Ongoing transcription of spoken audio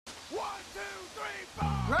1, 2, 3, 4.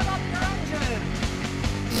 Rev up your engine.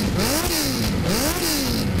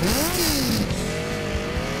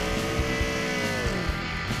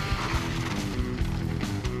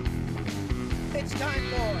 It's time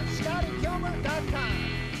for ScottyKilmer.com.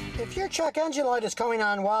 If your check engine light is coming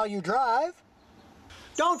on while you drive,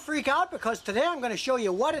 don't freak out, because today I'm going to show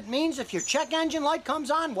you what it means if your check engine light comes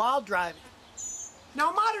on while driving.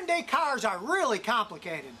 Now, modern day cars are really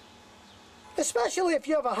complicated, especially if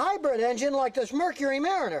you have a hybrid engine like this Mercury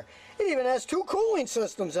Mariner. It even has 2 cooling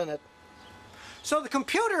systems in it. So the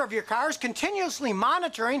computer of your car is continuously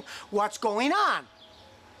monitoring what's going on.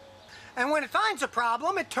 And when it finds a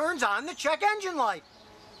problem, it turns on the check engine light.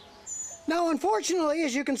 Now, unfortunately,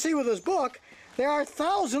 as you can see with this book, there are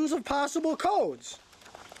thousands of possible codes.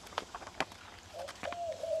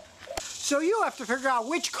 So you have to figure out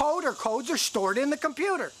which code or codes are stored in the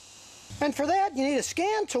computer. And for that, you need a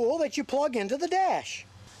scan tool that you plug into the dash.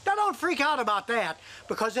 Now, don't freak out about that,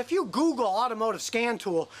 because if you Google automotive scan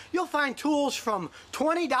tool, you'll find tools from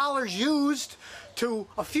 $20 used to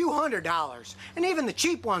a few $100s, and even the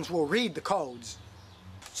cheap ones will read the codes.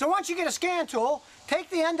 So once you get a scan tool, take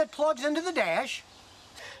the end that plugs into the dash,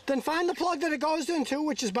 then find the plug that it goes into,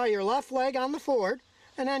 which is by your left leg on the Ford,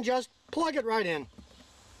 and then just plug it right in.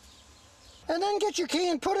 And then get your key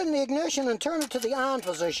and put it in the ignition and turn it to the on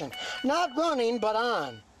position. Not running, but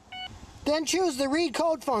on. Then choose the read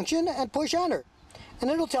code function and push enter, and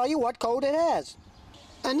it'll tell you what code it has.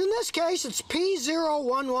 And in this case, it's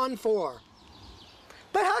P0114.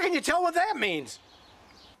 But how can you tell what that means?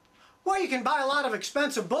 Well, you can buy a lot of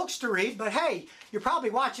expensive books to read, but hey, you're probably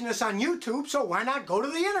watching this on YouTube, so why not go to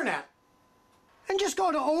the internet? And just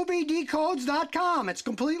go to obdcodes.com. It's a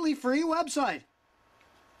completely free website.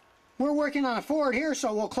 We're working on a Ford here,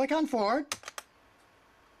 so we'll click on Ford.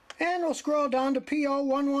 And we'll scroll down to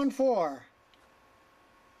P0114.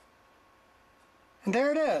 And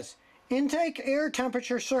there it is. Intake air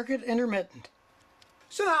temperature circuit intermittent.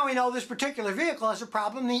 So now we know this particular vehicle has a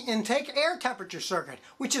problem, the intake air temperature circuit,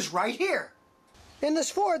 which is right here. In this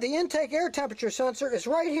Ford, the intake air temperature sensor is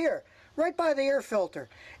right here, right by the air filter.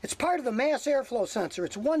 It's part of the mass airflow sensor.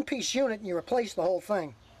 It's a one-piece unit, and you replace the whole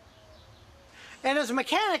thing. And as a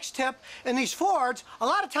mechanic's tip, in these Fords, a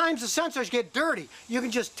lot of times the sensors get dirty. You can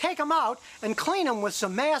just take them out and clean them with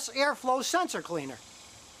some mass airflow sensor cleaner.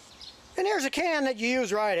 And here's a can that you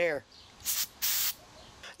use right here.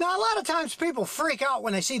 Now, a lot of times people freak out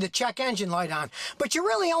when they see the check engine light on, but you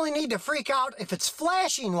really only need to freak out if it's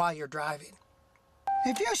flashing while you're driving.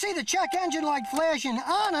 If you see the check engine light flashing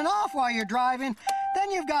on and off while you're driving, then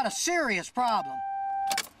you've got a serious problem.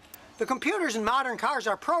 The computers in modern cars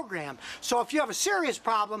are programmed, so if you have a serious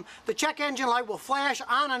problem, the check engine light will flash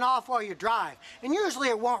on and off while you drive, and usually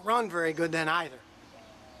it won't run very good then either.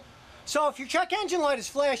 So if your check engine light is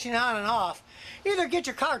flashing on and off, either get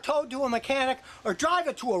your car towed to a mechanic or drive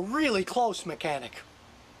it to a really close mechanic.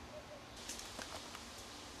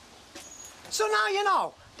 So now you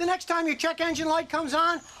know, the next time your check engine light comes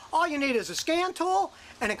on, all you need is a scan tool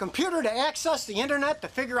and a computer to access the internet to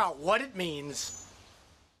figure out what it means.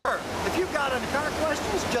 If you've got any car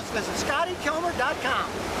questions, just visit ScottyKilmer.com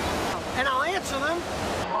and I'll answer them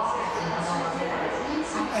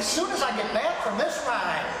as soon as I get back from this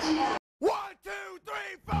ride.